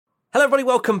Hello everybody,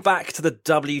 welcome back to the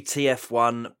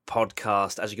WTF1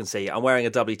 podcast. As you can see, I'm wearing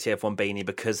a WTF1 beanie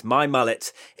because my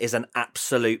mullet is an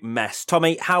absolute mess.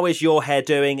 Tommy, how is your hair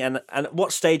doing and at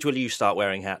what stage will you start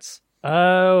wearing hats?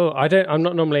 Oh, I'm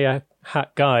not normally a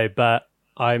hat guy, but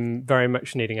I'm very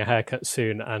much needing a haircut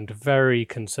soon and very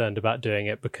concerned about doing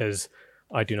it because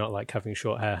I do not like having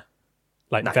short hair.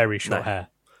 Very short hair.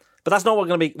 But that's not what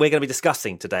we're going to be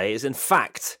discussing today. Is in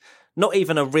fact not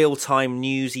even a real-time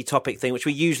newsy topic thing, which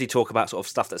we usually talk about sort of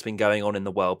stuff that's been going on in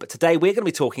the world. But today we're going to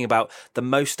be talking about the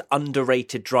most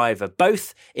underrated driver,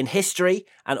 both in history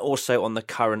and also on the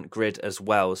current grid as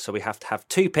well. So we have to have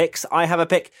two picks. I have a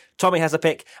pick, Tommy has a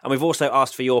pick, and we've also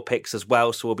asked for your picks as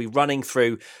well. So we'll be running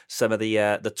through some of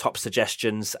the top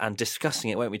suggestions and discussing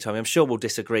it, won't we, Tommy? I'm sure we'll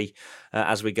disagree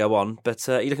as we go on. But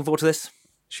are you looking forward to this?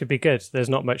 Should be good. There's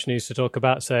not much news to talk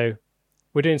about, so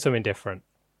we're doing something different.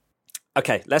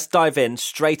 Okay, let's dive in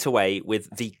straight away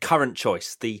with the current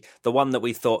choice, the one that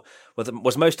we thought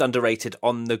was most underrated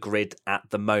on the grid at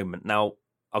the moment. Now,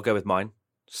 I'll go with mine,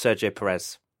 Sergio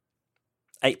Perez.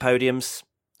 8 podiums.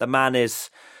 The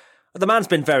man's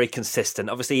been very consistent.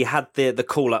 Obviously, he had the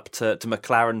call up to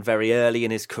McLaren very early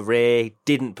in his career. He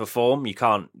didn't perform. You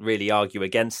can't really argue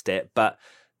against it. But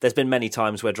there's been many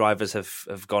times where drivers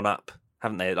have gone up,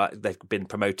 haven't they? Like they've been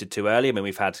promoted too early. I mean,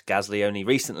 we've had Gasly only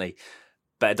recently.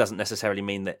 But it doesn't necessarily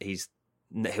mean that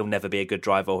he'll never be a good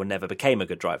driver or never became a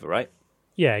good driver, right?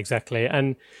 Yeah, exactly.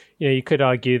 And you could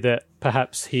argue that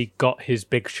perhaps he got his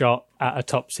big shot at a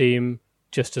top team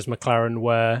just as McLaren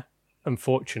were.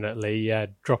 Unfortunately,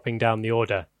 dropping down the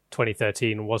order.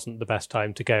 2013 wasn't the best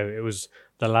time to go. It was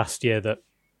the last year that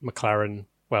McLaren,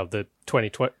 the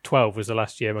 2012 was the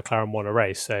last year McLaren won a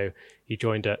race. So he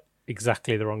joined at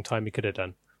exactly the wrong time he could have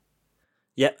done.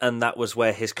 Yeah, and that was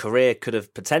where his career could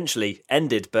have potentially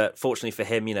ended. But fortunately for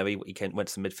him, he went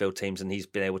to some midfield teams and he's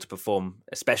been able to perform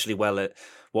especially well at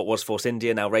what was Force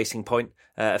India, now Racing Point.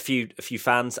 A few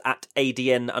fans at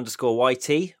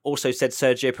ADN_YT also said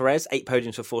Sergio Perez, 8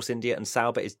 podiums for Force India and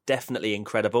Sauber is definitely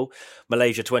incredible.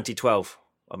 Malaysia 2012,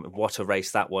 I mean, what a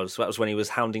race that was. That was when he was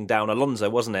hounding down Alonso,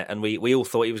 wasn't it? And we all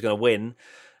thought he was going to win.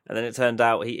 And then it turned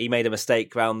out he made a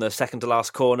mistake around the second to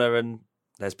last corner and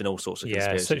there's been all sorts of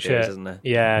conspiracy theories, isn't there?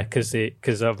 Yeah,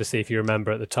 because obviously, if you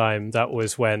remember at the time, that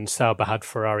was when Sauber had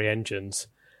Ferrari engines,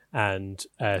 and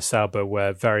Sauber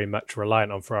were very much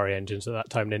reliant on Ferrari engines at that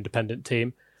time, an independent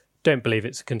team. Don't believe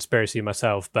it's a conspiracy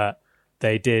myself, but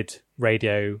they did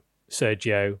radio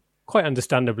Sergio. Quite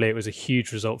understandably, it was a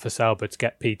huge result for Sauber to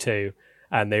get P2,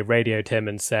 and they radioed him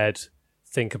and said,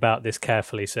 think about this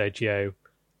carefully, Sergio.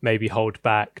 Maybe hold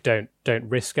back, don't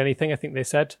risk anything, I think they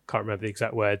said. Can't remember the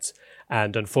exact words.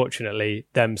 And unfortunately,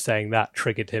 them saying that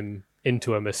triggered him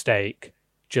into a mistake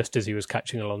just as he was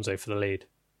catching Alonso for the lead.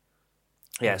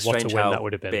 Yeah, what strange a win how that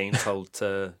would have been. Being told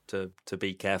to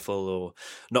be careful or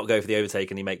not go for the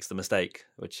overtake and he makes the mistake,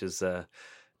 which is a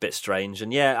bit strange.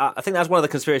 And yeah, I think that's one of the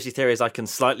conspiracy theories I can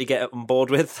slightly get on board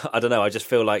with. I don't know, I just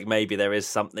feel like maybe there is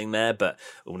something there, but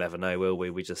we'll never know, will we?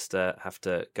 We just have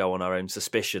to go on our own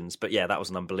suspicions. But yeah, that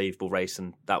was an unbelievable race,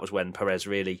 and that was when Perez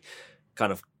really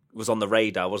kind of was on the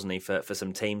radar, wasn't he, for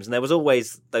some teams. And there was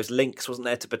always those links, wasn't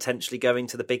there, to potentially going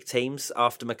to the big teams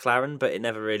after McLaren, but it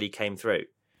never really came through.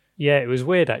 Yeah, it was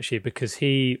weird actually, because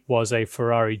he was a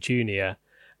Ferrari junior,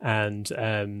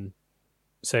 and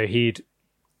so he'd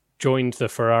joined the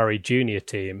Ferrari junior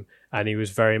team, and he was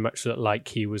very much like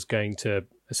he was going to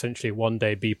essentially one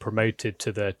day be promoted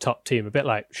to the top team, a bit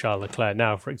like Charles Leclerc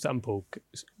now, for example,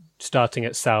 starting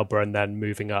at Sauber and then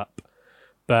moving up.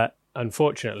 But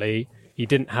unfortunately, he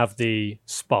didn't have the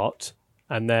spot,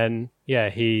 and then,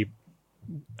 he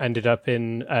ended up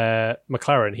in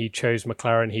McLaren. He chose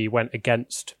McLaren. He went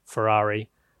against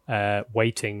Ferrari,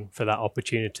 waiting for that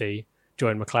opportunity,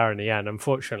 joined McLaren, and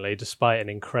unfortunately, despite an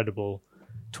incredible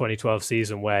 2012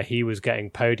 season where he was getting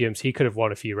podiums, he could have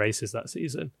won a few races that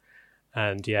season,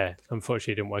 and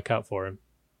unfortunately it didn't work out for him.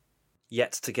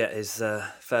 Yet to get his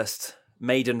first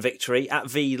maiden victory. At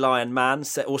V Lion Man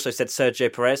also said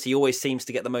Sergio Perez, he always seems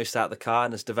to get the most out of the car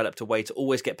and has developed a way to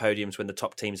always get podiums when the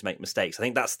top teams make mistakes. I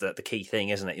think that's the key thing,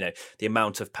 isn't it? The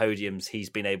amount of podiums he's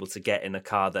been able to get in a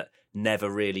car that never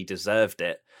really deserved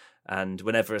it, and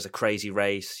whenever it's a crazy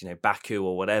race, Baku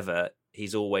or whatever,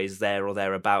 he's always there or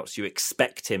thereabouts. You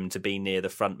expect him to be near the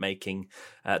front, making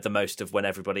the most of when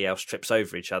everybody else trips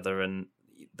over each other. And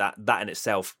that in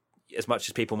itself, as much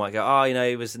as people might go,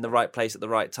 he was in the right place at the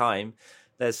right time,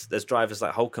 there's drivers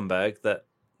like Hülkenberg that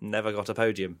never got a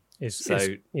podium.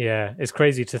 It's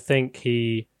crazy to think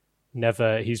he's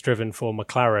driven for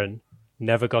McLaren,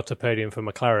 never got a podium for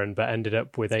McLaren, but ended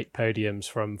up with 8 podiums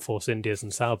from Force Indias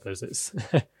and Saubers. It's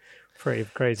Pretty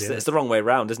crazy. It's the wrong way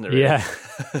around, isn't it? Really? Yeah.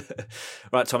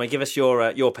 Right, Tommy, give us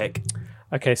your pick.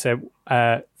 Okay, so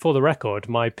for the record,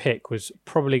 my pick was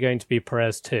probably going to be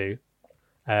Perez too.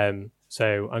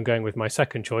 So I'm going with my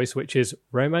second choice, which is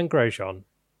Romain Grosjean,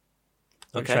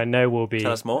 which I know will be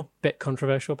Tell us more. A bit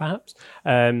controversial, perhaps.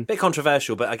 Bit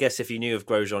controversial, but I guess if you knew of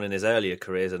Grosjean in his earlier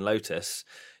careers in Lotus,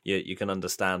 you can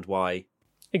understand why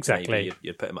exactly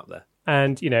you'd put him up there.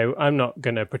 And, I'm not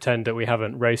going to pretend that we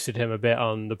haven't roasted him a bit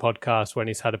on the podcast when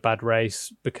he's had a bad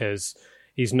race, because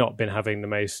he's not been having the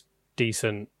most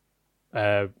decent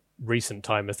recent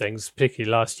time of things.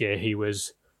 Particularly last year, he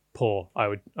was poor. I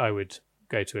would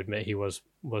go to admit he was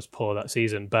poor that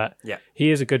season, but he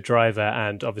is a good driver,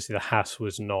 and obviously the Haas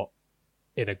was not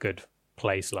in a good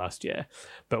place last year.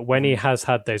 But when he has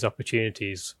had those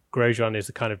opportunities, Grosjean is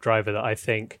the kind of driver that I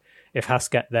think if Haas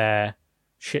get their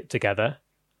shit together,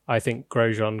 I think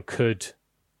Grosjean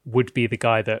would be the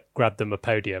guy that grabbed them a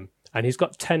podium. And he's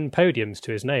got 10 podiums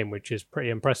to his name, which is pretty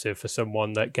impressive for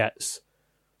someone that gets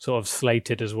sort of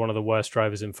slated as one of the worst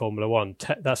drivers in Formula One.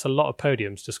 That's a lot of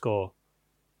podiums to score.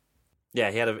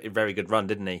 Yeah, he had a very good run,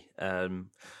 didn't he?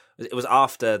 It was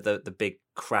after the big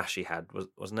crash he had,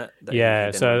 wasn't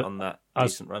it? So on that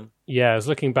decent run. Yeah, I was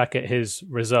looking back at his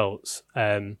results.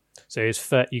 So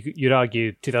you'd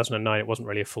argue 2009, it wasn't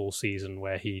really a full season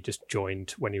where he just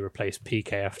joined when he replaced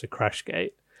Piquet after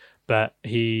Crashgate. But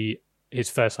his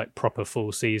first proper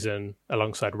full season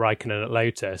alongside Raikkonen at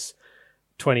Lotus,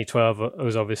 2012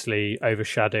 was obviously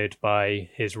overshadowed by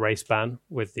his race ban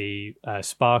with the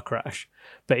Spa crash.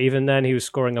 But even then, he was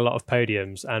scoring a lot of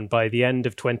podiums. And by the end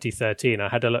of 2013, I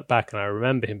had to look back, and I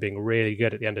remember him being really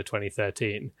good at the end of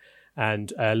 2013.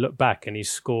 And look back, and he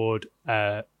scored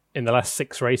in the last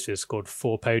 6 races, scored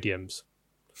 4 podiums.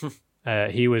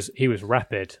 He was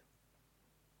rapid.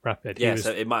 Yeah,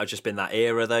 so it might have just been that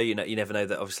era, though. You never know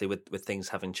that. Obviously, with things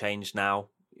having changed now,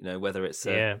 whether it's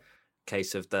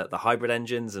case of the hybrid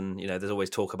engines, and there's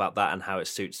always talk about that and how it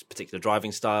suits particular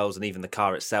driving styles and even the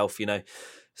car itself.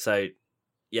 So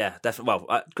yeah, definitely.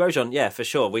 Well, Grosjean, for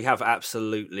sure, we have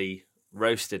absolutely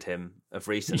roasted him of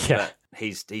recent, but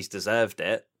he's deserved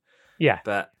it. Yeah,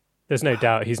 but there's no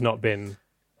doubt he's not been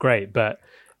great, but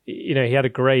he had a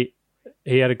great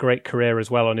career as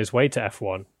well on his way to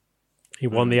F1. He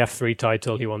won the F3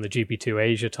 title, he won the GP2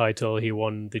 Asia title, he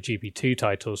won the GP2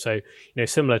 title. So,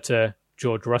 similar to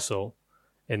George Russell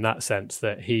in that sense,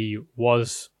 that he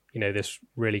was, this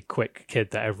really quick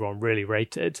kid that everyone really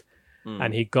rated.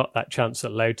 And he got that chance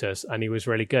at Lotus and he was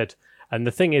really good. And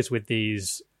the thing is with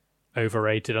these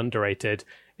overrated, underrated,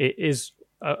 it is,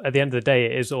 at the end of the day,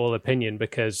 it is all opinion,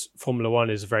 because Formula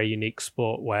One is a very unique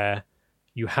sport where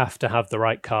you have to have the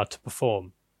right car to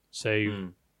perform. So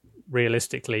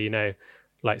realistically,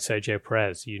 like Sergio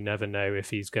Perez, you never know if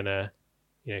he's going to,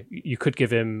 you could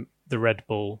give him the Red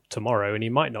Bull tomorrow and he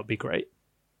might not be great.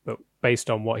 But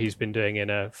based on what he's been doing in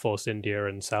a Force India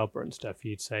and Sauber and stuff,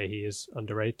 you'd say he is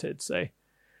underrated. So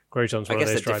Grosjean's one of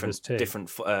those drivers too.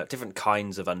 Different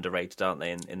kinds of underrated, aren't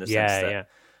they? In the sense that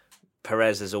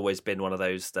Perez has always been one of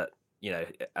those that,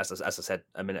 as I said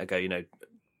a minute ago,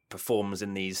 performs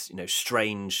in these,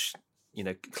 strange,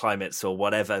 climates or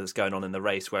whatever that's going on in the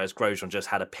race, whereas Grosjean just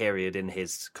had a period in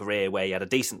his career where he had a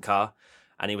decent car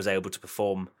and he was able to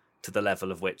perform to the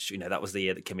level of which, that was the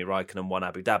year that Kimi Raikkonen won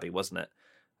Abu Dhabi, wasn't it?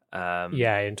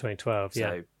 In 2012.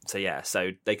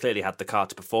 So they clearly had the car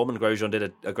to perform, and Grosjean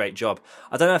did a great job.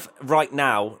 I don't know if right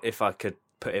now, if I could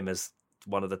put him as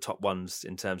one of the top ones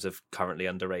in terms of currently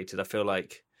underrated. I feel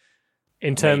like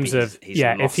in terms of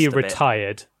if he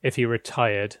retired,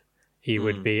 he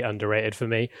would be underrated for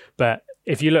me. But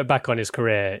if you look back on his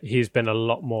career, he's been a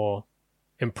lot more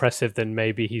impressive than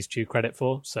maybe he's due credit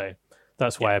for. So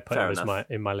that's why I put him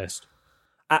in my list.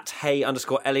 At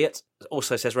Hey_Elliot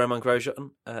also says Romain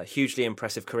Grosjean, hugely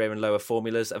impressive career in lower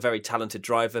formulas, a very talented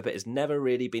driver, but has never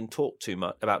really been talked too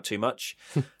much.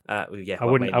 I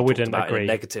wouldn't agree. In a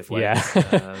negative way.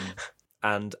 Yeah.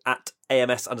 And at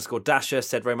AMS_Dasher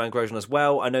said Romain Grosjean as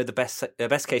well. I know the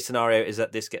best case scenario is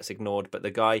that this gets ignored, but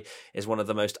the guy is one of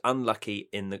the most unlucky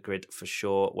in the grid for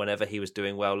sure. Whenever he was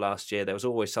doing well last year, there was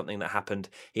always something that happened.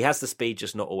 He has the speed,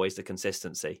 just not always the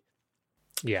consistency.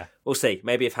 Yeah, we'll see.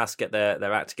 Maybe if Haas get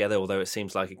their act together, although it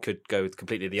seems like it could go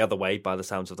completely the other way by the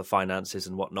sounds of the finances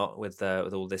and whatnot with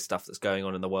all this stuff that's going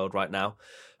on in the world right now.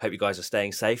 Hope you guys are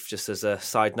staying safe, just as a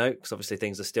side note, because obviously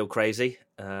things are still crazy.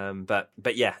 But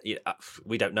yeah,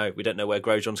 we don't know. We don't know where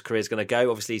Grosjean's career is going to go.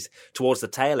 Obviously, he's towards the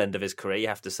tail end of his career, you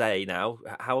have to say now.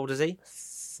 How old is he?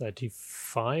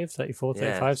 34,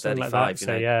 35, something like that.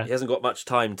 So, he hasn't got much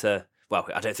time to... Well,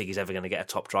 I don't think he's ever going to get a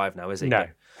top drive now, is he? No.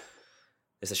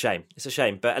 It's a shame. It's a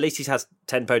shame. But at least he has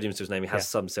 10 podiums to his name. He has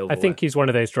some silverware. I think he's one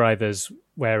of those drivers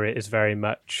where it is very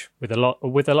much with a lot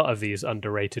of these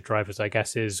underrated drivers, I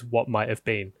guess, is what might have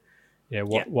been.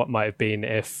 What might have been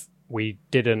if we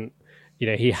didn't,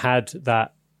 he had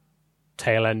that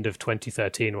tail end of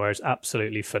 2013 where it's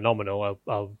absolutely phenomenal.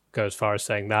 I'll go as far as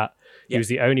saying that. He was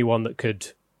the only one that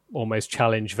could almost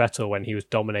challenge Vettel when he was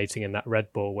dominating in that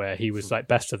Red Bull, where he was like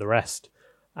best of the rest.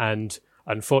 And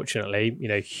unfortunately,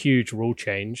 huge rule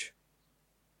change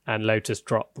and Lotus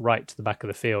drop right to the back of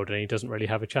the field and he doesn't really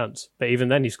have a chance. But even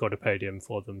then he scored a podium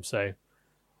for them. So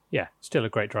yeah, still a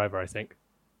great driver, I think.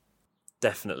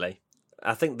 Definitely.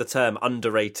 I think the term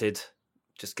underrated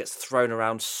just gets thrown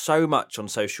around so much on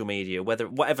social media,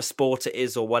 whatever sport it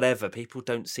is or whatever. People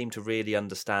don't seem to really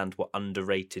understand what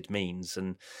underrated means,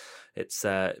 and it's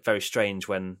very strange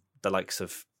when the likes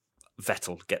of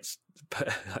Vettel gets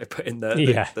put in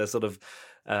the sort of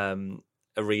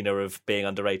arena of being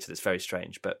underrated. It's very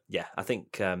strange, but yeah, I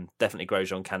think definitely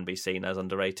Grosjean can be seen as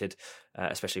underrated,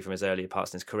 especially from his earlier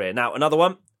parts in his career. Now, another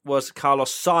one was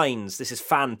Carlos Sainz. This is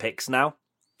fan picks now.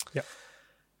 Yep.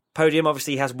 Podium,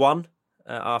 obviously, he has one.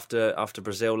 After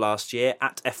Brazil last year,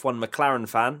 at F1 McLaren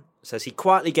fan says he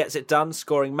quietly gets it done,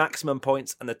 scoring maximum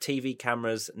points, and the TV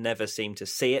cameras never seem to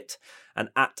see it. And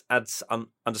at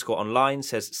ads_online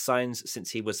says Sainz,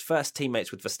 since he was first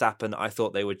teammates with Verstappen, I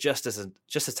thought they were just as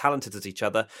talented as each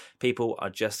other. People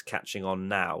are just catching on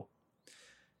now.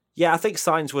 Yeah, I think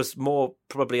Sainz was more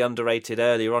probably underrated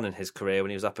earlier on in his career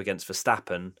when he was up against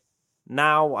Verstappen.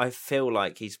 Now I feel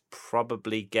like he's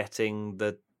probably getting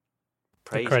the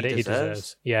credit he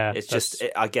deserves. Yeah, it's just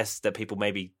I guess that people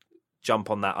maybe jump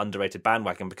on that underrated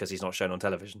bandwagon because he's not shown on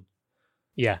television.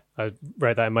 Yeah, I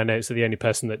wrote that in my notes that the only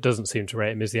person that doesn't seem to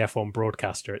rate him is the F1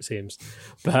 broadcaster, it seems.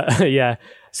 But yeah,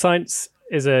 Sainz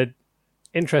is a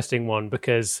interesting one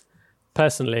because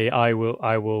personally I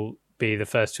will be the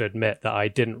first to admit that I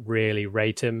didn't really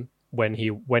rate him when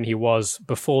he was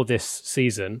before this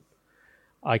season.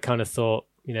 I kind of thought,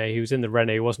 he was in the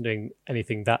Renault, he wasn't doing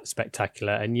anything that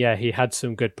spectacular. And yeah, he had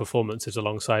some good performances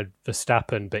alongside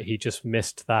Verstappen, but he just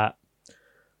missed that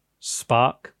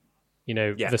spark,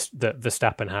 that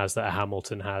Verstappen has, that a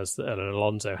Hamilton has, that an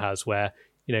Alonso has, where,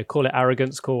 call it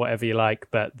arrogance, call whatever you like,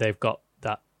 but they've got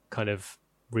that kind of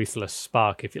ruthless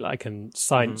spark, if you like. And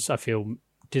Sainz, I feel,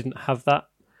 didn't have that.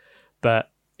 But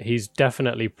he's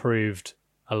definitely proved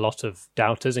a lot of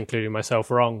doubters, including myself,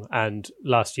 wrong. And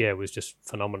last year was just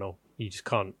phenomenal. You just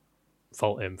can't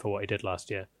fault him for what he did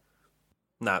last year.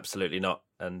 No, absolutely not.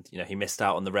 And, he missed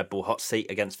out on the Red Bull hot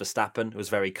seat against Verstappen. It was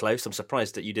very close. I'm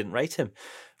surprised that you didn't rate him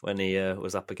when he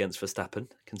was up against Verstappen,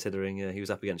 considering he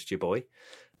was up against your boy.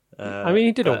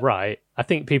 He did all right. I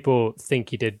think people think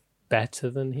he did better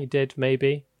than he did,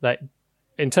 maybe, like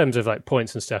in terms of like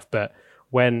points and stuff. But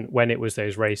when it was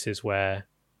those races where,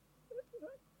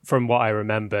 from what I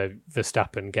remember,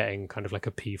 Verstappen getting kind of like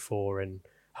a P4 in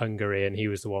Hungary, and he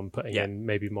was the one putting in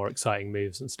maybe more exciting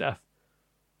moves and stuff.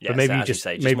 Yeah, but maybe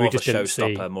so maybe more we of just a didn't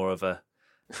showstopper, see more of a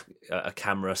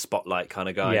camera spotlight kind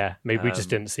of guy. Yeah, maybe we just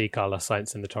didn't see Carlos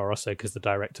Sainz in the Toro Rosso because the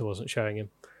director wasn't showing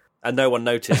him, and no one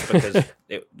noticed because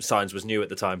Sainz was new at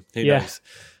the time. Who knows?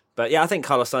 But yeah, I think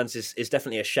Carlos Sainz is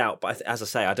definitely a shout. But as I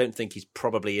say, I don't think he's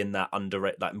probably in that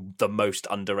the most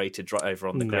underrated driver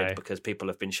on the grid, because people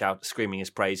have been screaming his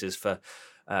praises for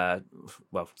the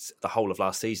whole of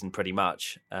last season, pretty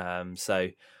much. So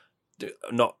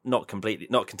not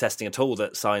contesting at all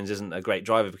that Sainz isn't a great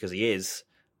driver, because he is.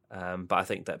 But I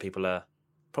think that people are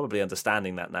probably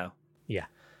understanding that now. Yeah.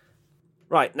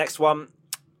 Right, next one.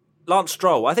 Lance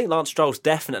Stroll. I think Lance Stroll's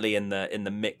definitely in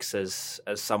the mix as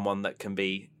someone that can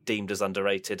be deemed as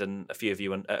underrated, and a few of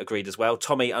you agreed as well.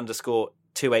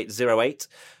 Tommy_2808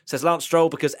 says Lance Stroll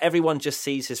because everyone just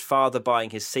sees his father buying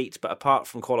his seat, but apart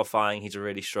from qualifying, he's a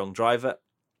really strong driver.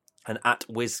 And at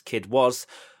WizKid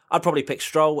I'd probably pick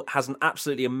Stroll. Has an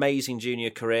absolutely amazing junior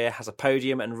career, has a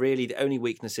podium, and really the only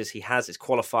weaknesses he has is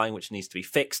qualifying, which needs to be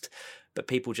fixed. But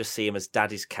people just see him as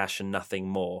daddy's cash and nothing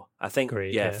more. I think,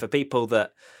 for people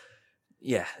that,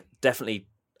 definitely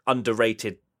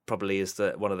underrated probably is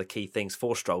one of the key things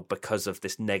for Stroll, because of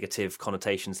this negative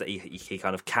connotations that he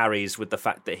kind of carries with the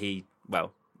fact that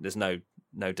there's no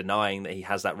denying that he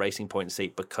has that Racing Point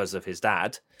seat because of his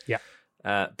dad. Yeah.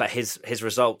 But his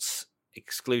results,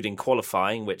 excluding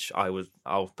qualifying, which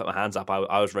I'll put my hands up,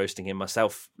 I was roasting him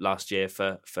myself last year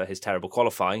for his terrible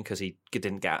qualifying, because he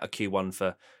didn't get a Q1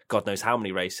 for God knows how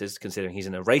many races, considering he's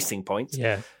in a Racing Point.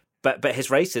 Yeah. But his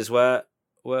races were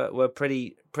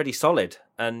pretty solid,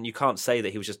 and you can't say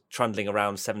that he was just trundling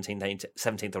around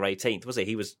 17th or 18th, was he?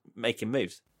 He was making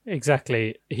moves.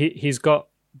 Exactly. He's got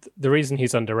the reason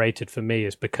he's underrated for me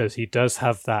is because he does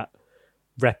have that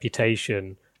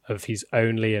reputation of he's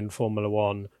only in Formula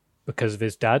One because of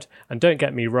his dad. And don't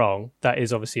get me wrong, that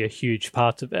is obviously a huge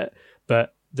part of it.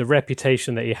 But the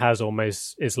reputation that he has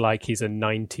almost is like he's a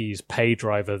 90s pay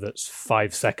driver that's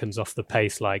 5 seconds off the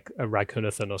pace, like a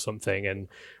Raghunathan or something, and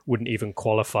wouldn't even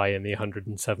qualify in the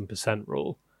 107%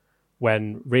 rule.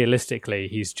 When realistically,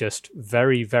 he's just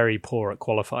very, very poor at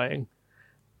qualifying.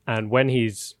 And when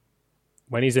he's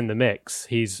in the mix,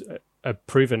 he's a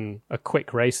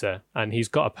quick racer, and he's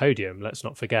got a podium, let's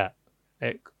not forget.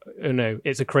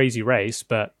 It's a crazy race,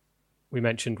 but we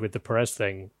mentioned with the Perez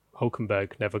thing,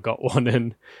 Hulkenberg never got one,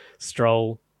 and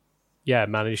Stroll,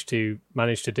 managed to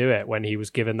do it when he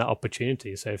was given that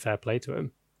opportunity. So fair play to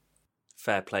him.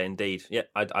 Fair play indeed. Yeah,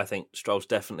 I think Stroll's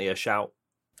definitely a shout.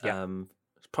 Yeah.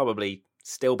 Probably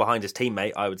still behind his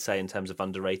teammate, I would say, in terms of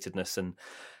underratedness. And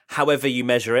however you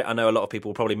measure it, I know a lot of people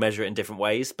will probably measure it in different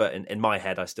ways, but in my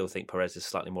head, I still think Perez is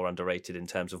slightly more underrated in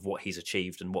terms of what he's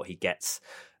achieved and what he gets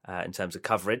in terms of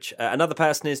coverage. Another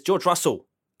person is George Russell.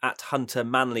 At Hunter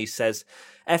Manley says,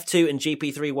 F2 and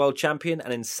GP3 world champion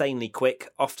and insanely quick,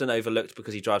 often overlooked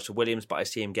because he drives for Williams, but I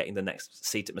see him getting the next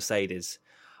seat at Mercedes.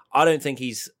 I don't think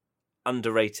he's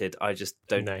underrated. I just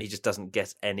don't. No. He just doesn't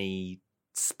get any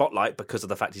spotlight because of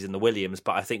the fact he's in the Williams.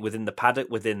 But I think within the paddock,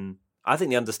 I think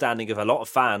the understanding of a lot of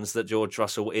fans that George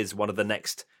Russell is one of the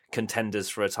next contenders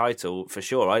for a title, for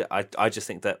sure. I just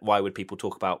think that why would people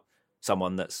talk about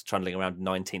someone that's trundling around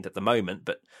 19th at the moment,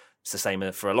 but it's the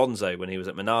same for Alonso when he was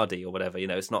at Minardi or whatever.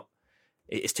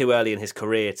 It's too early in his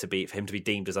career for him to be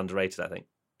deemed as underrated, I think.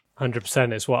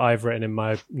 100%. It's what I've written in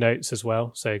my notes as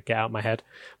well, so get out my head.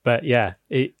 But yeah,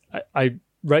 I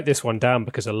wrote this one down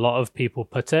because a lot of people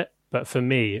put it, but for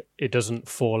me, it doesn't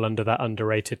fall under that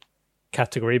underrated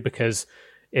category because,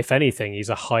 if anything, he's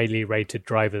a highly rated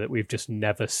driver that we've just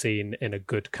never seen in a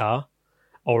good car,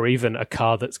 or even a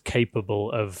car that's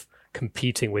capable of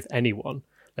competing with anyone.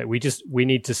 Like we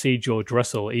need to see George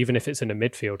Russell, even if it's in a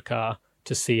midfield car,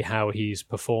 to see how he's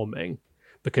performing.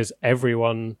 Because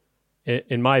everyone,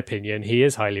 in my opinion, he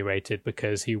is highly rated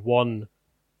because he won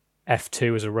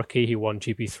F2 as a rookie. He won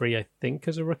GP3, I think,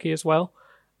 as a rookie as well.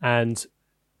 And,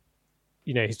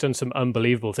 he's done some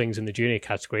unbelievable things in the junior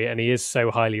category, and he is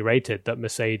so highly rated that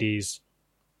Mercedes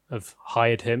have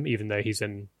hired him, even though he's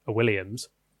in a Williams.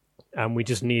 And we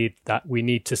just need that. We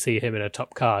need to see him in a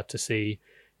top car to see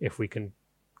if we can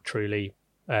truly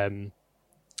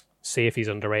see if he's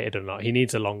underrated or not. He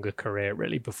needs a longer career,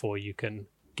 really, before you can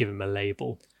give him a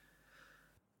label.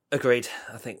 Agreed.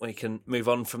 I think we can move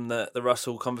on from the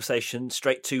Russell conversation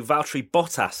straight to Valtteri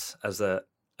Bottas as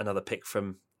another pick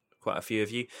from quite a few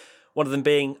of you. One of them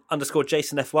being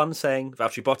 _Jason F1 saying,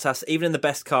 Valtteri Bottas, even in the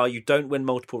best car, you don't win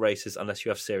multiple races unless you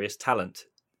have serious talent.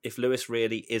 If Lewis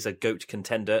really is a GOAT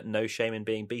contender, no shame in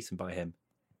being beaten by him.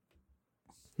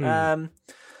 I'm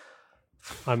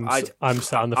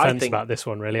sat on the fence about this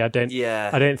one, really. I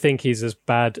don't think he's as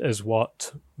bad as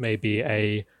what maybe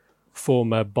a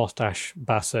former Bottas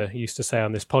Basser used to say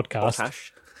on this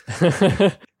podcast.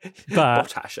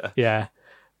 Bottasher. Yeah.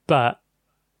 But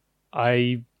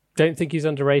I don't think he's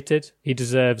underrated. He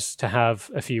deserves to have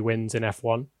a few wins in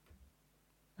F1.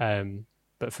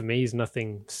 But for me, he's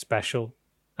nothing special.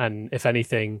 And if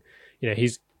anything,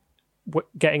 he's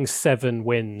getting 7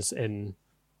 wins in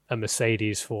a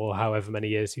Mercedes for however many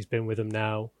years he's been with them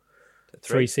now.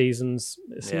 3 seasons.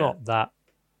 It's not that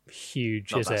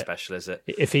huge, is it? Not that special, is it?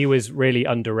 If he was really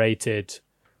underrated,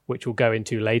 which we'll go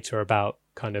into later about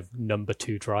kind of number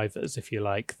 2 drivers, if you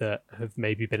like, that have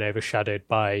maybe been overshadowed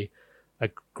by a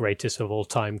greatest of all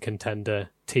time contender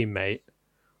teammate,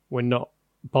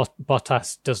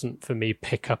 Bottas doesn't, for me,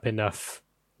 pick up enough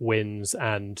wins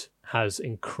and has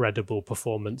incredible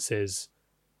performances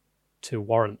to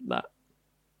warrant that.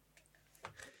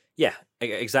 Yeah,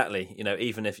 exactly.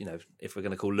 Even if we're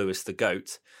going to call Lewis the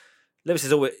GOAT, Lewis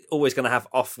is always going to have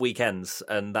off weekends,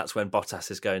 and that's when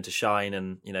Bottas is going to shine.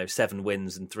 And 7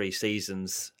 wins in 3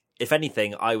 seasons. If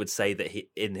anything, I would say that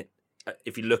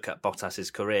if you look at Bottas's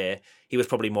career, he was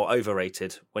probably more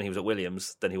overrated when he was at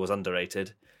Williams than he was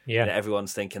underrated. Yeah,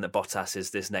 everyone's thinking that Bottas is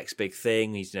this next big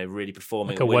thing. He's really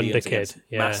performing like a Williams wonder against kid.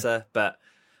 Yeah. Massa, but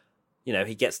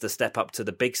he gets the step up to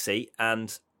the big seat,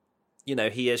 and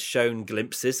he has shown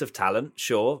glimpses of talent,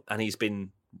 sure, and he's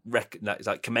been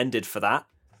commended for that.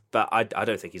 But I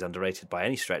don't think he's underrated by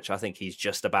any stretch. I think he's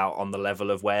just about on the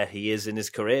level of where he is in his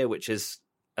career, which is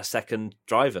a second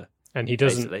driver. And he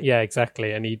doesn't, basically. Yeah,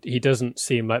 exactly. And he doesn't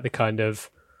seem like the kind of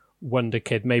wonder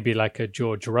kid, maybe like a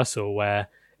George Russell, where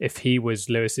if he was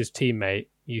Lewis's teammate,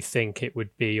 you think it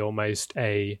would be almost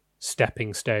a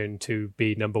stepping stone to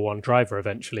be number one driver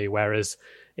eventually. Whereas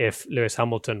if Lewis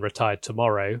Hamilton retired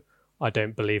tomorrow, I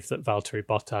don't believe that Valtteri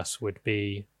Bottas would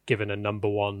be given a number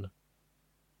one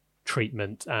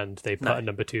treatment and they put a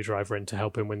number two driver in to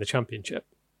help him win the championship.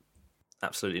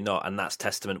 Absolutely not, and that's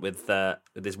testament with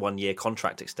his 1 year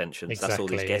contract extensions. Exactly, that's all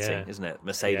he's getting, isn't it?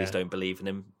 Mercedes don't believe in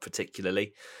him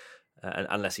particularly,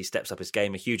 unless he steps up his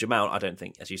game a huge amount. I don't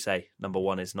think, as you say, number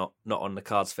one is not on the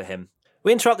cards for him.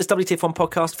 We interrupt this WTF1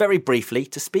 podcast very briefly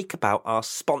to speak about our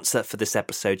sponsor for this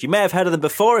episode. You may have heard of them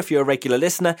before if you're a regular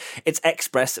listener. It's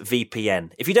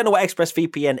ExpressVPN. If you don't know what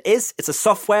ExpressVPN is, it's a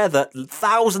software that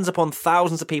thousands upon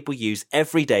thousands of people use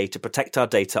every day to protect our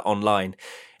data online.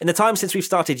 In the time since we've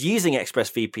started using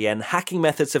ExpressVPN, hacking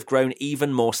methods have grown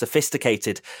even more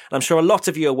sophisticated. And I'm sure a lot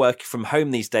of you are working from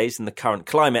home these days in the current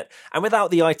climate and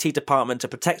without the IT department to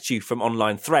protect you from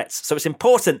online threats. So it's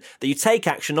important that you take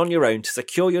action on your own to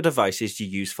secure your devices you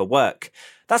use for work.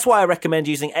 That's why I recommend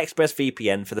using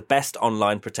ExpressVPN for the best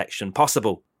online protection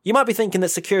possible. You might be thinking that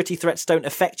security threats don't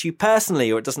affect you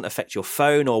personally or it doesn't affect your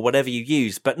phone or whatever you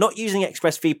use, but not using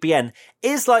ExpressVPN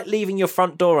is like leaving your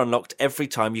front door unlocked every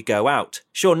time you go out.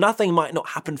 Sure, nothing might not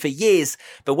happen for years,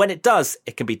 but when it does,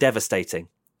 it can be devastating.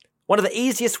 One of the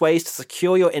easiest ways to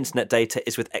secure your internet data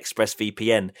is with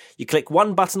ExpressVPN. You click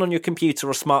one button on your computer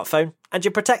or smartphone and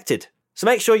you're protected. So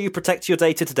make sure you protect your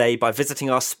data today by visiting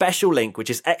our special link, which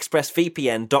is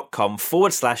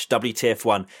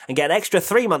expressvpn.com/WTF1 and get an extra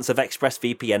 3 months of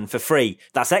ExpressVPN for free.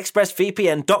 That's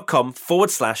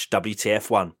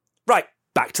expressvpn.com/WTF1. Right,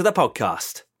 back to the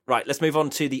podcast. Right, let's move on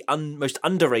to the most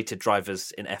underrated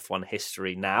drivers in F1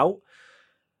 history now.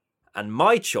 And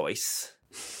my choice,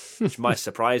 which might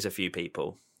surprise a few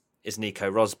people, is Nico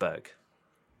Rosberg.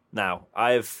 Now,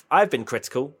 I've been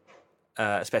critical,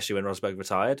 especially when Rosberg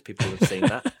retired. People have seen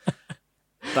that.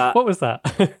 But what was that?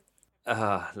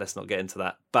 Let's not get into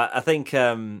that. But I think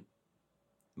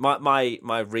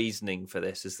my reasoning for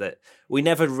this is that we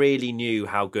never really knew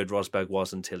how good Rosberg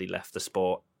was until he left the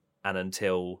sport and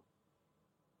until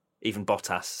even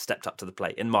Bottas stepped up to the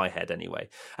plate, in my head anyway.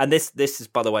 And this is,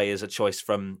 by the way, is a choice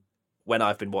from when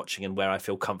I've been watching and where I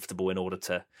feel comfortable in order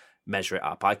to measure it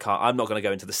up. I'm not going to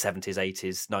go into the 70s,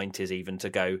 80s, 90s even to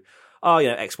go,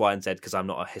 X, Y, and Z, because I'm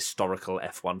not a historical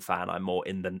F1 fan. I'm more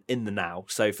in the now.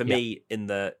 So for me, in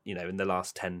the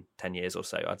last 10 years or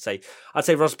so, I'd say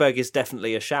Rosberg is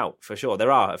definitely a shout for sure.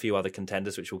 There are a few other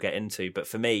contenders which we'll get into, but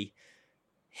for me,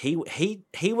 he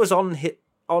was on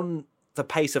the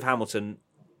pace of Hamilton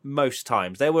most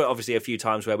times. There were obviously a few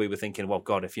times where we were thinking, well,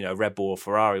 God, if Red Bull or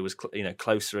Ferrari was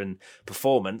closer in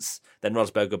performance, then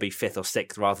Rosberg would be fifth or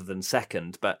sixth rather than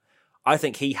second. But I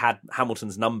think he had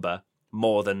Hamilton's number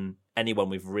more than anyone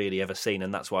we've really ever seen,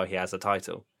 and that's why he has a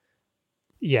title.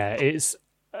 Yeah,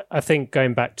 I think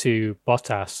going back to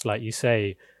Bottas, like you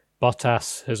say,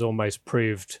 Bottas has almost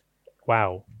proved,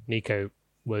 wow, Nico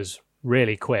was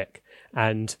really quick.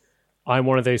 And I'm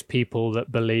one of those people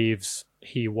that believes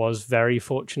he was very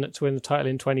fortunate to win the title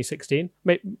in 2016.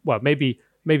 Maybe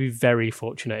very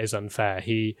fortunate is unfair.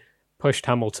 He pushed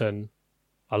Hamilton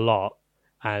a lot,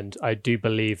 and I do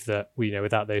believe that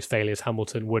without those failures,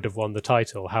 Hamilton would have won the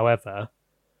title. However,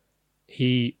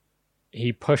 he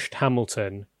pushed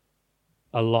Hamilton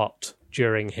a lot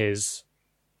during his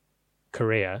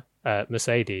career at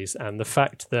Mercedes, and the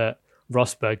fact that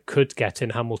Rosberg could get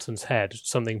in Hamilton's head,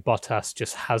 something Bottas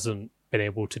just hasn't been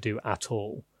able to do at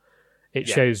all. It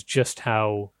shows just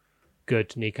how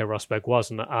good Nico Rosberg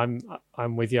was, and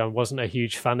I'm with you. I wasn't a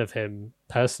huge fan of him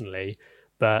personally,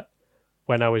 but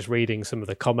when I was reading some of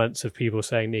the comments of people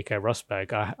saying Nico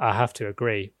Rosberg, I have to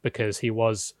agree, because he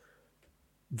was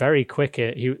very quick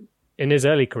in his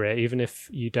early career. Even if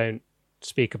you don't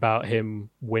speak about him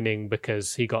winning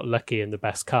because he got lucky in the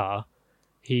best car,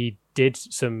 he did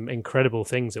some incredible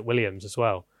things at Williams as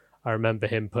well. I remember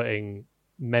him putting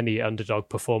many underdog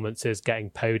performances,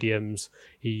 getting podiums.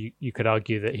 You could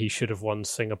argue that he should have won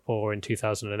Singapore in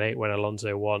 2008 when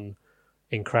Alonso won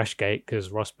in Crashgate, because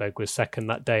Rosberg was second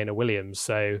that day in a Williams.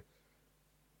 So,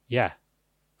 yeah,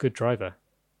 good driver.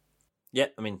 Yeah,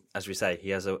 I mean, as we say, he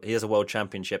has a world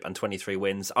championship and 23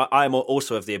 wins. I'm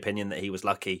also of the opinion that he was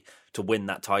lucky to win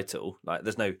that title. But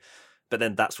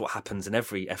then that's what happens in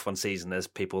every F1 season. There's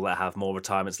people that have more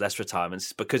retirements, less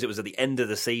retirements. Because it was at the end of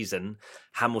the season,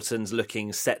 Hamilton's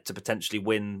looking set to potentially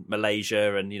win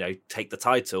Malaysia and, take the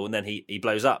title, and then he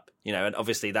blows up, and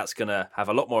obviously that's going to have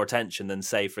a lot more attention than,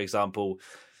 say, for example,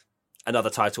 another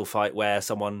title fight where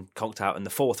someone conked out in the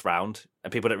fourth round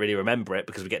and people don't really remember it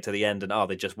because we get to the end and,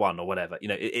 they just won or whatever.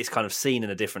 It's kind of seen in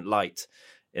a different light,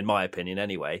 in my opinion,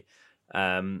 anyway.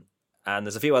 And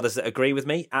there's a few others that agree with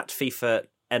me. At FIFA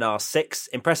NR6.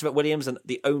 Impressive at Williams and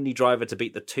the only driver to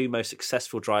beat the two most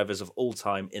successful drivers of all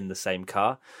time in the same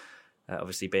car,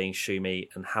 obviously being Schumi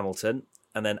and Hamilton.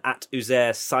 And then at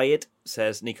Uzair Syed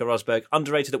says, Nico Rosberg,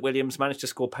 underrated at Williams, managed to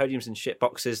score podiums in shit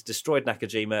boxes, destroyed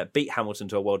Nakajima, beat Hamilton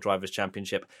to a World Drivers'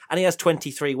 Championship, and he has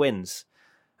 23 wins.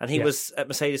 And he was at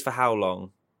Mercedes for how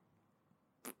long?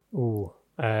 Ooh,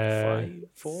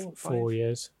 4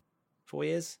 years. 4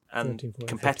 years? And 13,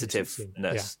 14,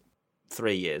 competitiveness,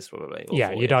 3 years probably.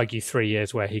 Yeah, you'd argue 3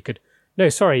 years where he could... No,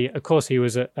 sorry, of course he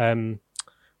was at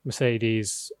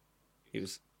Mercedes... He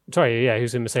was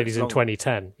in Mercedes in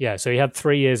 2010. Yeah, so he had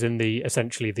 3 years in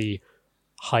essentially the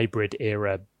hybrid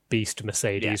era beast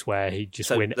Mercedes where he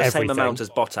just win everything. The same amount as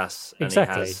Bottas, and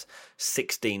exactly. He has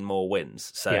 16 more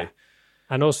wins. So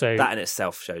and also that in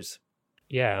itself shows.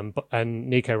 Yeah, and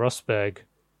Nico Rosberg,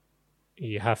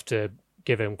 you have to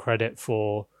give him credit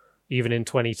for, even in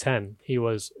 2010, he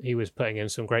was putting in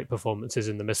some great performances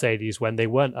in the Mercedes when they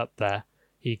weren't up there.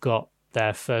 He got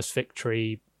their first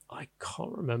victory, I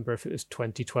can't remember if it was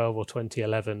 2012 or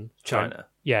 2011. China.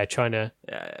 Yeah, China.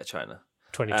 Yeah, China.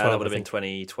 2012. That would have been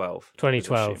 2012.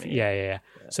 2012, yeah.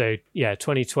 So,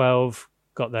 2012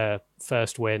 got their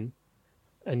first win.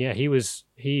 And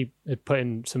he had put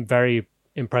in some very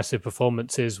impressive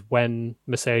performances when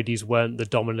Mercedes weren't the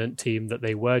dominant team that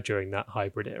they were during that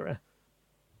hybrid era.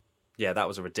 Yeah, that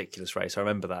was a ridiculous race. I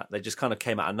remember that. They just kind of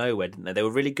came out of nowhere, didn't they? They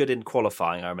were really good in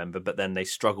qualifying, I remember, but then they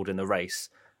struggled in the race,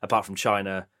 apart from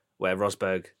China, where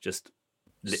Rosberg just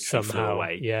literally flew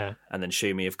away. Yeah. And then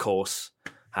Schumi, of course,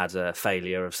 had a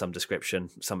failure of some description,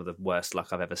 some of the worst luck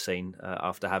I've ever seen,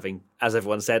 after having, as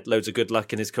everyone said, loads of good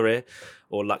luck in his career,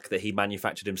 or luck that he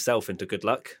manufactured himself into good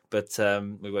luck. But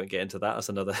we won't get into that. That's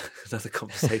another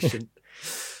conversation.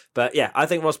 But yeah, I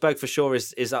think Rosberg for sure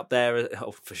is up there.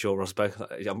 Oh, for sure,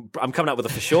 Rosberg. I'm coming up with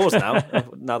the for sures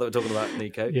now that we're talking about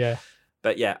Nico. Yeah.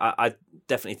 But yeah, I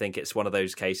definitely think it's one of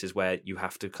those cases where you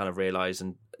have to kind of realise,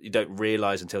 and you don't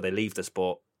realise until they leave the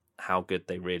sport how good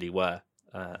they really were.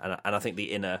 And I think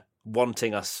the inner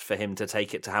wanting us for him to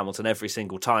take it to Hamilton every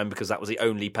single time because that was the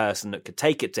only person that could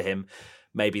take it to him,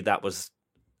 maybe that was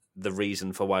the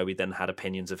reason for why we then had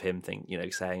opinions of him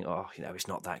saying, he's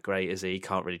not that great, is he? He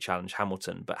can't really challenge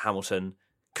Hamilton. But Hamilton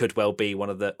could well be one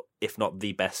of the, if not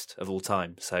the best of all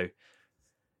time. So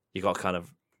you got to kind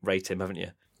of rate him, haven't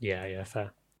you? Yeah,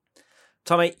 fair.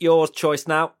 Tommy, your choice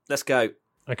now. Let's go.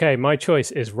 Okay, my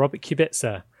choice is Robert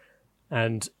Kubica.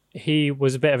 And he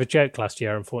was a bit of a joke last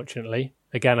year, unfortunately.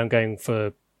 Again, I'm going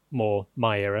for more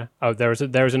my era. Oh, there was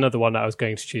another one that I was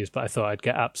going to choose, but I thought I'd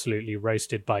get absolutely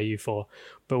roasted by you for.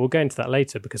 But we'll go into that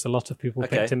later because a lot of people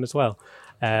picked him as well.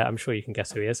 I'm sure you can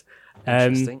guess who he is.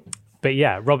 Interesting. But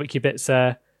yeah, Robert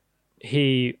Kubica,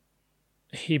 he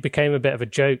became a bit of a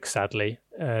joke, sadly,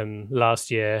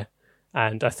 last year.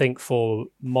 And I think for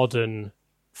modern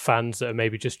fans that are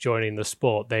maybe just joining the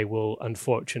sport, they will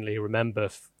unfortunately remember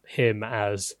him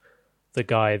as the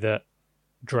guy that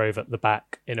drove at the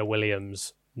back in a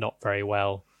Williams not very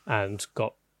well and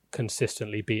got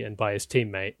consistently beaten by his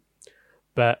teammate.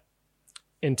 But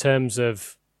in terms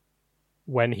of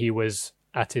when he was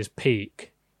at his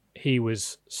peak, he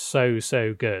was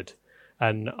so good.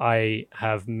 And I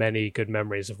have many good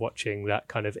memories of watching that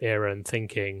kind of era and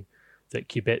thinking that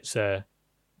Kubica,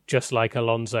 just like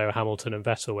Alonso, Hamilton and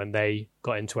Vettel, when they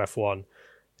got into F1,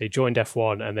 they joined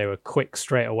F1 and they were quick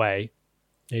straight away.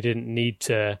 They didn't need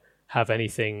to have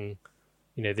anything,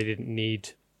 they didn't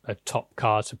need a top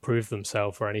car to prove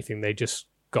themselves or anything. They just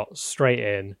got straight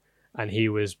in and he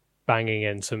was banging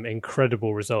in some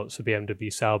incredible results for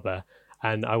BMW Sauber.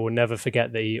 And I will never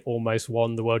forget that he almost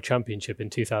won the World Championship in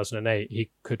 2008. He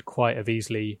could quite have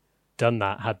easily done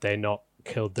that had they not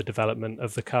killed the development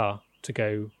of the car to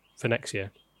go for next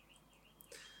year.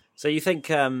 So you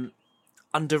think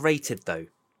underrated though?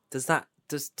 Does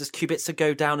Kubica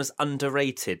go down as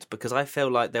underrated? Because I feel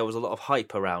like there was a lot of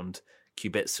hype around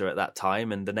Kubica at that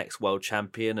time, and the next world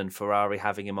champion, and Ferrari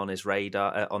having him on his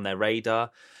radar, on their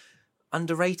radar.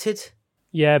 Underrated?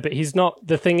 Yeah, but he's not.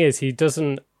 The thing is, he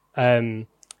doesn't.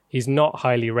 He's not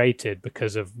highly rated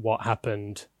because of what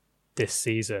happened this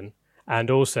season,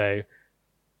 and also,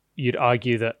 you'd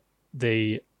argue that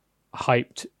the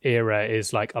hyped era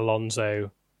is like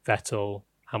Alonso, Vettel,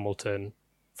 Hamilton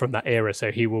from that era,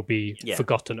 so he will be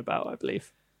forgotten about, I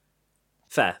believe.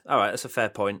 Fair. All right, that's a fair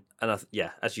point. And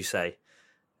as you say,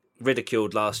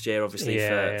 ridiculed last year, obviously,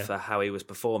 for how he was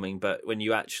performing. But when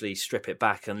you actually strip it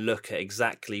back and look at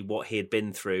exactly what he had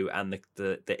been through and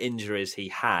the injuries he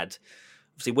had,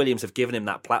 obviously Williams have given him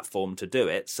that platform to do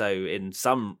it. So in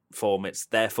some form, it's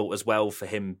their fault as well for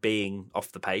him being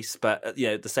off the pace. But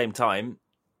at the same time,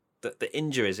 the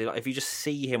injuries. Like, if you just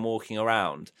see him walking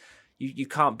around, you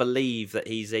can't believe that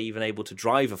he's even able to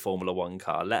drive a Formula One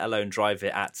car, let alone drive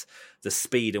it at the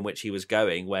speed in which he was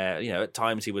going, where, at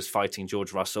times he was fighting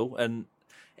George Russell, and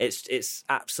it's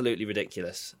absolutely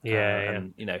ridiculous.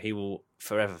 And he will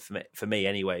forever, for me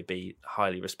anyway, be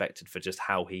highly respected for just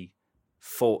how he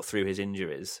fought through his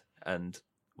injuries and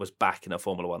was back in a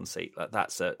Formula One seat. Like,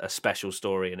 that's a special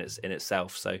story in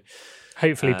itself. So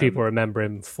hopefully people remember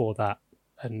him for that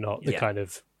and not the kind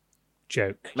of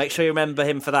joke. Make sure you remember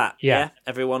him for that. Yeah.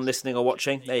 Everyone listening or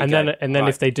watching. There you go. And then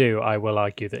if they do, I will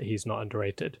argue that he's not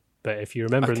underrated. But if you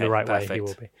remember him the right way, he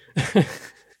will be.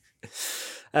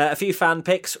 A few fan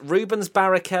picks. Rubens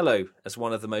Barrichello as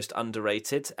one of the most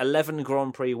underrated. 11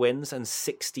 Grand Prix wins and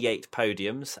 68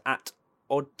 podiums. At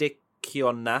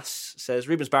Odikionas says,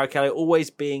 Rubens Barrichello always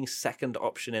being second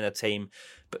option in a team,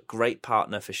 but great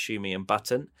partner for Schumi and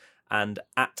Button. And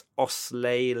at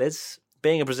Osleiles,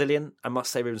 being a Brazilian, I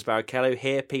must say Rubens Barrichello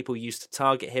here, people used to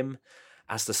target him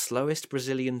as the slowest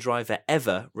Brazilian driver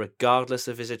ever, regardless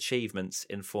of his achievements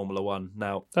in Formula One.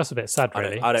 Now, that's a bit sad,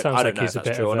 really. I don't know if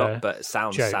that's true or not, but it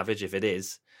sounds savage if it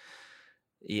is.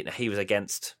 He was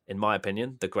against, in my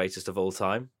opinion, the greatest of all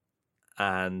time,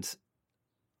 and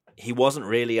he wasn't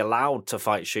really allowed to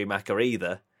fight Schumacher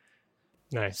either.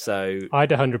 No, so I'd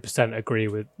 100% agree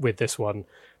with this one,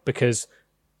 because,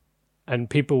 and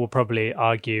people will probably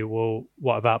argue, well,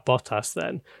 what about Bottas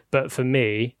then? But for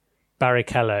me,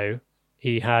 Barrichello,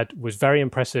 was very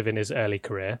impressive in his early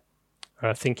career.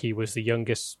 I think he was the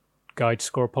youngest guy to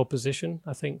score a pole position,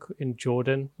 I think, in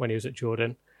Jordan, when he was at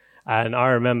Jordan. And I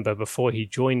remember before he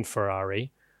joined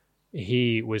Ferrari,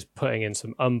 he was putting in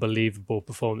some unbelievable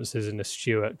performances in the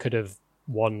Stewart, could have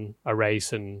won a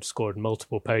race and scored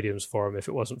multiple podiums for him if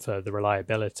it wasn't for the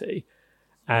reliability.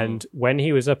 And when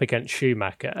he was up against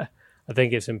Schumacher, I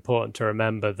think it's important to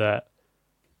remember that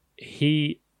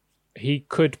he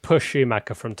could push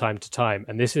Schumacher from time to time.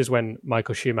 And this is when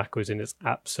Michael Schumacher was in his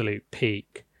absolute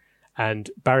peak.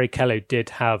 And Barrichello did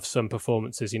have some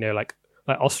performances, like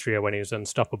Austria when he was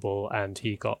unstoppable and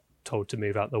he got told to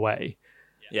move out the way.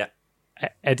 Yeah.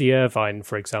 Eddie Irvine,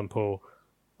 for example,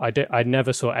 I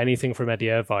never saw anything from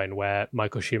Eddie Irvine where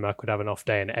Michael Schumacher would have an off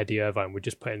day and Eddie Irvine would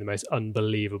just put in the most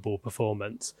unbelievable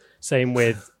performance. Same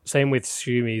with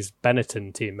Schumi's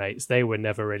Benetton teammates. They were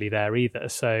never really there either.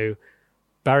 So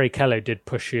Barrichello did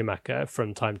push Schumacher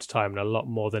from time to time, and a lot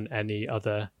more than any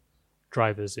other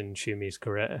drivers in Schumi's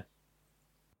career.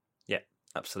 Yeah,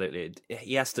 absolutely.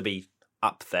 He has to be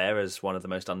up there as one of the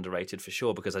most underrated for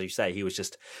sure, because as you say, he was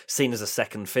just seen as a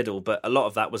second fiddle, but a lot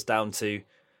of that was down to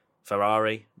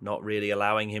Ferrari not really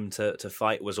allowing him to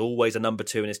fight. Was always a number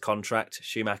 2 in his contract.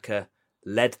 Schumacher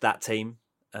led that team,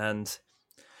 and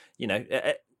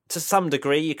to some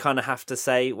degree you kind of have to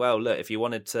say, well, look, if you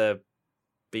wanted to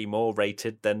be more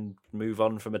rated, then move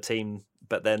on from a team.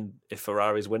 But then if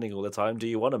Ferrari's winning all the time, do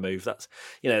you want to move? That's,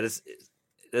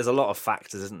 there's a lot of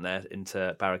factors, isn't there,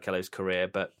 into Barrichello's career.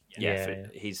 But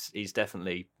he's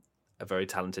definitely a very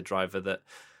talented driver that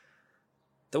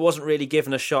wasn't really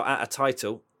given a shot at a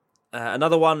title.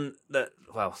 Another one that,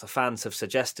 well, the fans have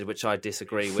suggested, which I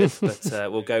disagree with,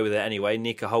 but we'll go with it anyway.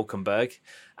 Nico Hulkenberg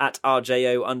at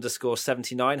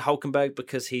RJO_79. Hulkenberg,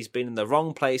 because he's been in the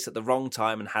wrong place at the wrong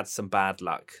time and had some bad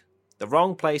luck. The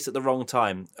wrong place at the wrong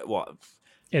time. What?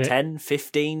 10,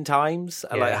 15 times?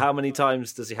 Yeah. Like, how many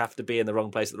times does he have to be in the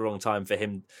wrong place at the wrong time for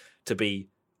him to be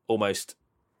almost,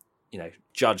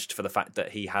 judged for the fact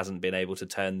that he hasn't been able to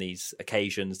turn these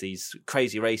occasions, these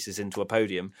crazy races into a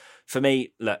podium? For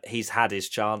me, look, he's had his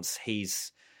chance.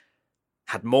 He's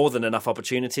had more than enough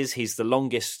opportunities. He's the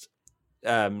longest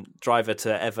driver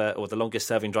to ever, or the longest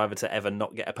serving driver to ever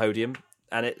not get a podium,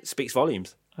 and it speaks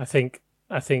volumes. I think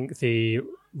the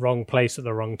wrong place at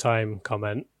the wrong time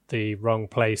comment, the wrong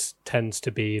place tends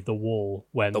to be the wall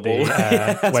when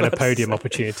when a podium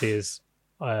opportunity is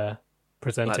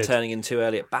presented. Like turning in too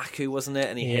early at Baku, wasn't it?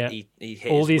 And he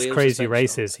hit all these crazy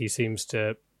races. He seems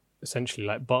to essentially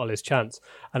bottle his chance.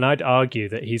 And I'd argue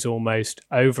that he's almost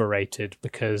overrated,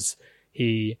 because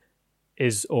he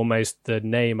is almost the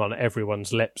name on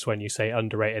everyone's lips when you say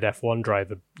underrated F1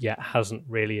 driver, yet hasn't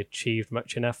really achieved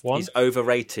much in F1. He's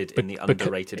overrated in the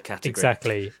underrated category.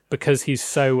 Exactly. Because he's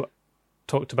so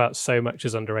talked about so much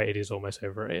as underrated, he's almost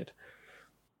overrated.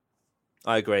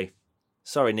 I agree.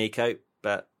 Sorry, Nico,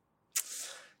 but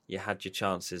you had your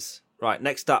chances. Right,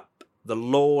 next up, the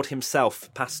Lord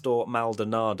himself, Pastor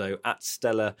Maldonado at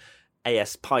Stella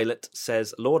AS Pilot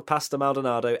says, Lord Pastor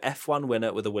Maldonado, F1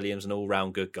 winner with a Williams, an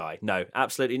all-round good guy. No,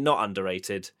 absolutely not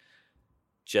underrated.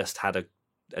 Just had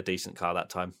a decent car that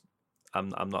time. I'm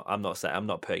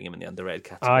not putting him in the underrated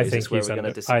category. I think he's going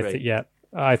to disagree.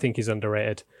 I think he's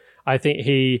underrated. I think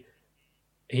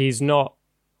he's not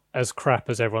as crap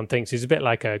as everyone thinks. He's a bit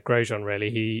like a Grosjean,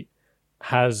 really.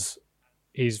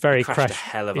 He's very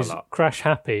crash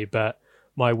happy, but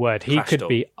my word, he could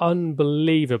be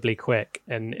unbelievably quick.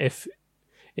 And if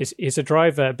he's a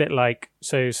driver a bit like,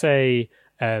 so say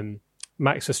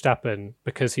Max Verstappen,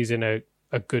 because he's in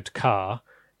a good car,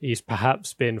 he's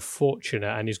perhaps been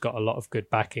fortunate, and he's got a lot of good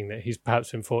backing, that he's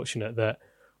perhaps been fortunate that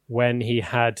when he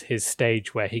had his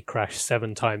stage where he crashed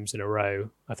 7 times in a row,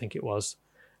 I think it was,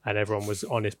 and everyone was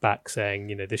on his back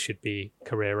saying, this should be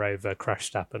career over, crash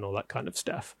stop and all that kind of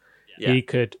stuff. Yeah. He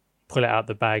could pull it out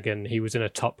the bag, and he was in a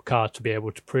top car to be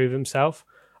able to prove himself.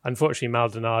 Unfortunately,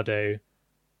 Maldonado,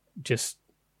 just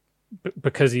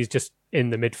because he's just in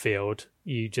the midfield,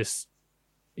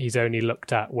 he's only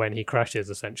looked at when he crashes,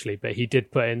 essentially. But he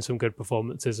did put in some good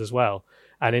performances as well.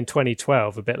 And in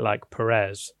 2012, a bit like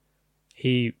Perez,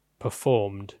 he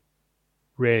performed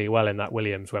really well in that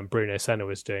Williams when Bruno Senna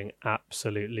was doing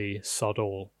absolutely sod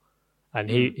all. And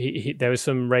he there were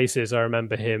some races, I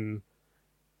remember him,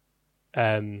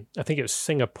 I think it was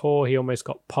Singapore, he almost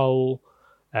got pole.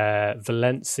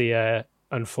 Valencia,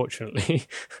 unfortunately,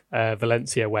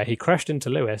 Valencia, where he crashed into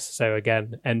Lewis, so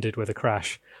again, ended with a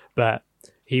crash. But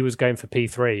he was going for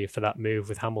P3 for that move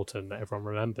with Hamilton that everyone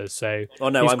remembers. So,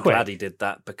 I'm glad he did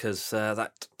that, because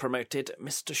that promoted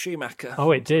Mr. Schumacher.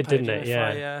 Oh, it did, didn't it?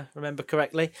 Yeah, if I remember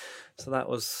correctly. So that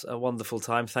was a wonderful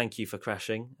time. Thank you for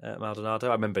crashing, Maldonado.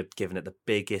 I remember giving it the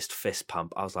biggest fist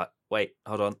pump. I was like, wait,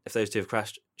 hold on. If those two have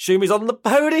crashed, Schumi's on the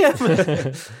podium.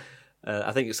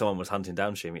 I think someone was hunting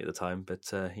down Schumi at the time,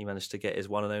 but he managed to get his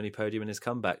one and only podium in his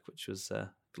comeback, which was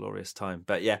a glorious time.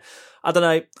 But yeah, I don't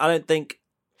know. I don't think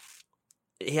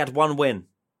he had one win.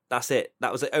 That's it.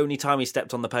 That was the only time he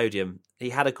stepped on the podium.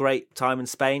 He had a great time in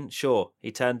Spain. Sure,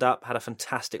 he turned up, had a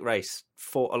fantastic race,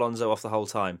 fought Alonso off the whole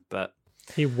time, but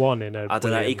he won in a I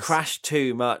don't know. He crashed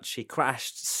too much. He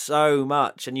crashed so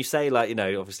much. And you say, like,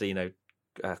 obviously,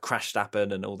 crash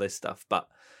happen and all this stuff, but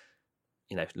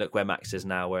look where Max is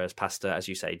now, whereas Pastor, as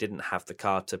you say, didn't have the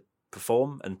car to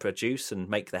perform and produce and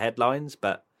make the headlines.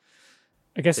 But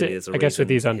I guess with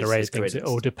these underrated things, it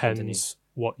all depends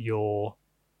what your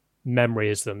memory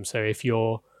is them. So if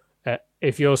you're,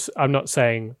 I'm not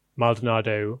saying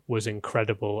Maldonado was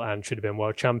incredible and should have been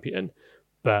world champion,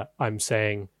 but I'm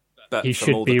saying he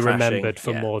should be remembered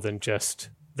for more than just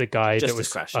the guy that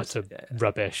was utter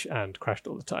rubbish and crashed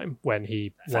all the time when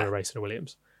he won a race in a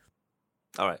Williams.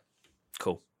 All right.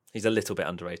 Cool. He's a little bit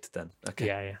underrated then.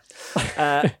 Okay.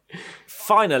 Yeah.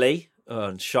 Finally,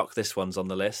 and shock, this one's on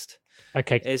the list.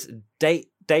 Okay. Is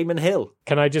Damon Hill.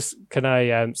 So I'm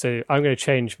going to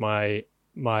change my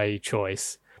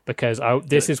choice, because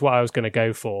this is what I was going to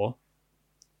go for.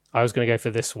 I was going to go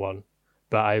for this one,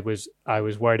 but I was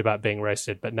worried about being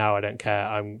roasted, but now I don't care.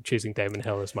 I'm choosing Damon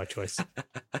Hill as my choice.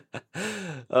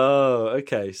 Oh,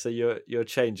 okay. So you're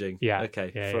changing. Yeah.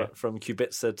 Okay. Yeah, From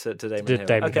Kubica to Damon Hill.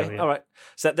 Damon okay. Hill, yeah. All right.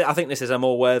 So I think this is a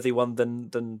more worthy one than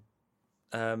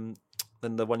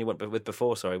the one you went with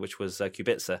before. Sorry, which was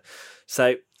Kubica.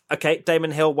 So okay,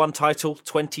 Damon Hill, 1 title,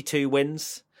 22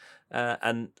 wins.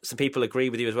 And some people agree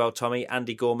with you as well, Tommy.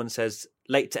 Andy Gorman says,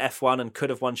 late to F1 and could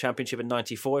have won championship in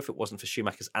 94 if it wasn't for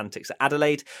Schumacher's antics at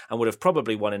Adelaide, and would have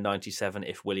probably won in 97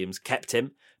 if Williams kept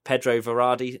him. Pedro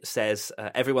Verardi says,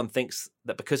 everyone thinks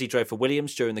that because he drove for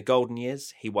Williams during the golden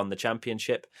years, he won the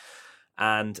championship.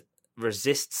 And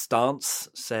Resist Stance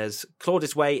says, clawed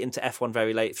his way into F1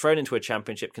 very late, thrown into a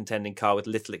championship contending car with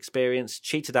little experience,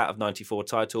 cheated out of 94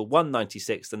 title, won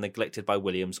 96, then neglected by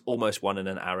Williams, almost won in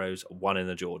an Arrows, won in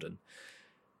a Jordan.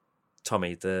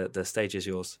 Tommy, the stage is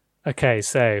yours. Okay,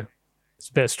 so it's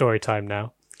a bit of story time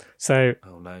now. So,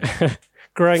 oh no,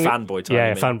 fanboy time.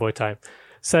 Yeah, fanboy time.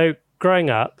 So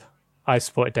growing up, I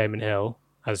supported Damon Hill,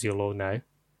 as you'll all know,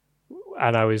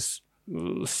 and I was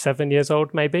 7 years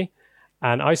old, maybe.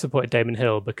 And I supported Damon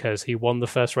Hill because he won the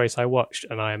first race I watched,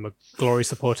 and I am a glory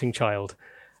supporting child.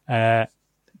 And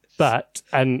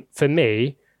for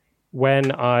me,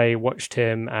 when I watched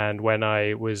him and when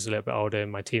I was a little bit older in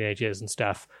my teenage years and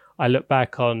stuff, I look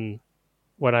back on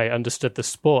when I understood the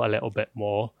sport a little bit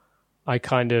more. I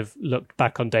kind of looked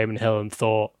back on Damon Hill and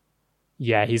thought,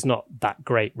 yeah, he's not that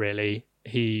great, really.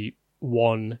 He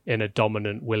won in a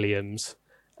dominant Williams,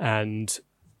 and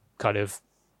kind of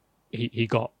he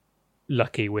got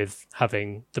lucky with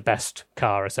having the best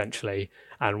car, essentially,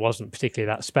 and wasn't particularly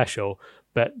that special.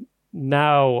 But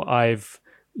now I've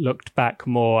looked back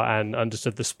more and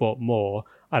understood the sport more,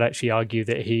 I'd actually argue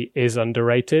that he is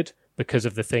underrated because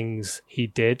of the things he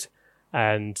did.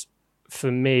 And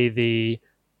for me, the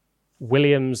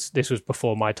Williams, this was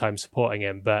before my time supporting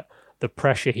him, but the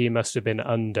pressure he must have been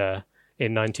under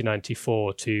in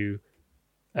 1994 to,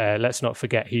 let's not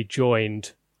forget, he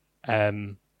joined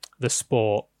the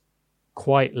sport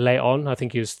quite late on. I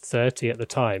think he was 30 at the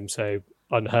time, so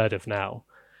unheard of now.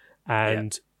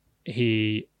 And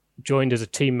he joined as a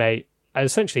teammate,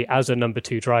 essentially as a number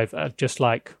 2 driver, just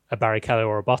like a Barrichello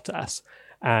or a Bottas.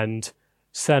 And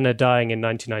Senna dying in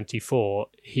 1994,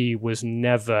 he was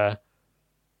never,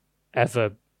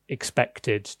 ever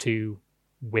expected to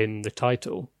win the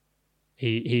title.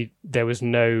 There was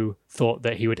no thought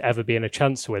that he would ever be in a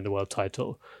chance to win the world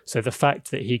title. So the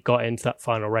fact that he got into that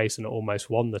final race and almost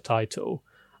won the title,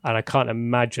 and I can't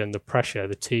imagine the pressure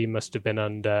the team must have been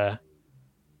under.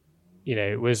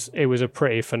 It was a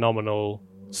pretty phenomenal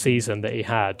season that he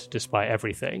had despite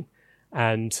everything.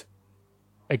 And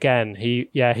again,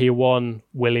 he won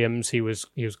Williams. He was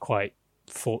quite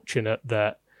fortunate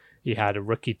that he had a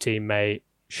rookie teammate.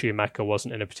 Schumacher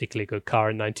wasn't in a particularly good car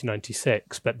in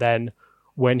 1996, but then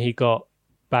when he got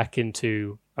back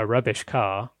into a rubbish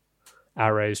car,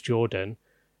 Arrows Jordan,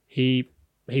 he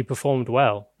performed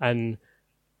well. And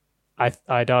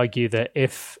I'd argue that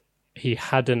if he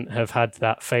hadn't have had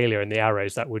that failure in the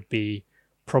Arrows, that would be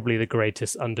probably the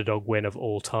greatest underdog win of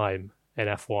all time in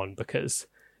F1, because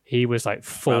he was like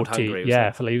 40,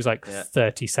 he was like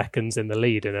 30 seconds in the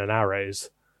lead in an Arrows,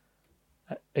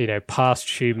 past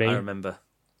Schumi. I remember.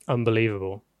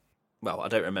 Unbelievable. Well, I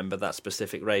don't remember that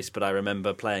specific race, but I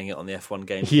remember playing it on the F1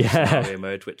 game scenario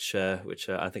mode, which I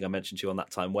think I mentioned to you on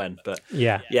that time when. But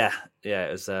it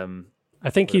was. I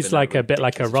think he's like a bit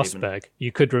like a Rosberg.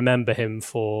 You could remember him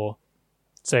for.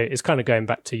 So it's kind of going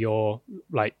back to your,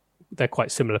 like, they're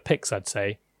quite similar picks, I'd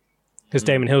say. Because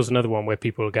Damon Hill's another one where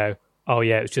people will go, oh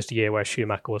yeah, it was just a year where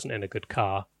Schumacher wasn't in a good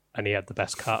car and he had the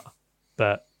best car.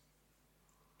 But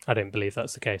I don't believe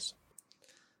that's the case.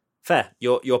 Fair.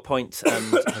 Your point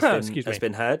has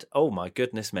been heard. Oh my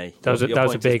goodness me! That was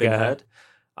a big heard.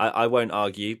 I won't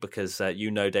argue because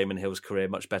Damon Hill's career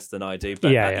much better than I do.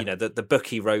 But the book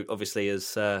he wrote obviously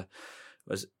is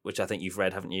which I think you've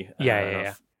read, haven't you?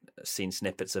 I've seen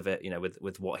snippets of it.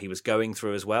 With what he was going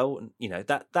through as well. And,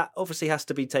 that obviously has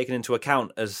to be taken into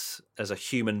account as a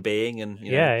human being and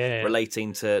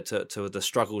relating to the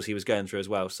struggles he was going through as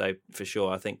well. So for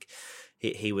sure, I think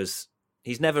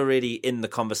he's never really in the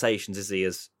conversations, is he,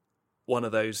 as one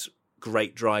of those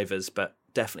great drivers, but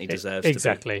definitely deserves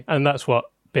exactly. to be. And that's what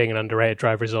being an underrated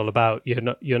driver is all about.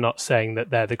 You're not saying that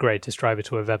they're the greatest driver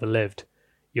to have ever lived.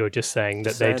 You're just saying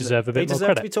that they deserve a bit more credit. They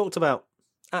deserve to be talked about.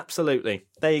 Absolutely.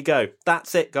 There you go.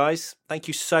 That's it, guys. Thank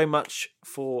you so much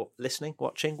for listening,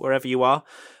 watching, wherever you are,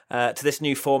 to this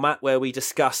new format where we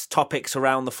discuss topics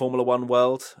around the Formula One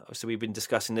world. Obviously, we've been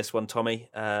discussing this one, Tommy,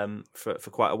 for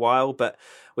quite a while, but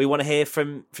we want to hear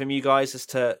from you guys as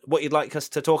to what you'd like us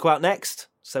to talk about next.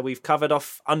 So we've covered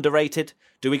off underrated.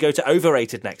 Do we go to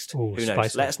overrated next? Ooh, who knows?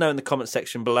 spicy. Let us know in the comment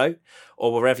section below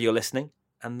or wherever you're listening.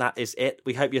 And that is it.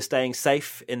 We hope you're staying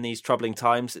safe in these troubling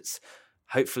times. It's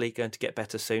hopefully going to get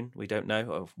better soon. We don't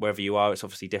know. Wherever you are, it's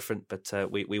obviously different,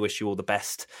 but we wish you all the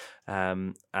best.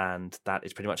 And that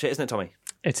is pretty much it, isn't it, Tommy?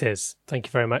 It is. Thank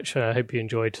you very much. I hope you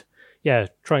enjoyed,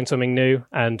 trying something new.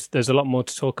 And there's a lot more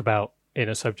to talk about in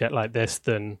a subject like this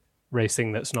than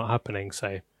racing that's not happening.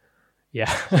 So,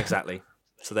 yeah. Exactly.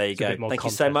 So there you go. Thank you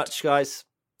so content. much, guys.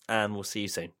 And we'll see you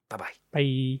soon. Bye-bye.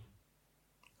 Bye.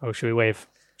 Oh, should we wave?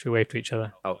 Should we wave to each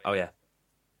other? Oh yeah.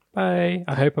 Bye.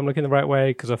 I hope I'm looking the right way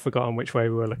because I've forgotten which way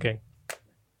we were looking.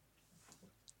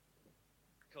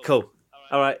 Cool.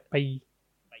 All right. Bye.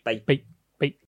 Bye. Bye. Bye.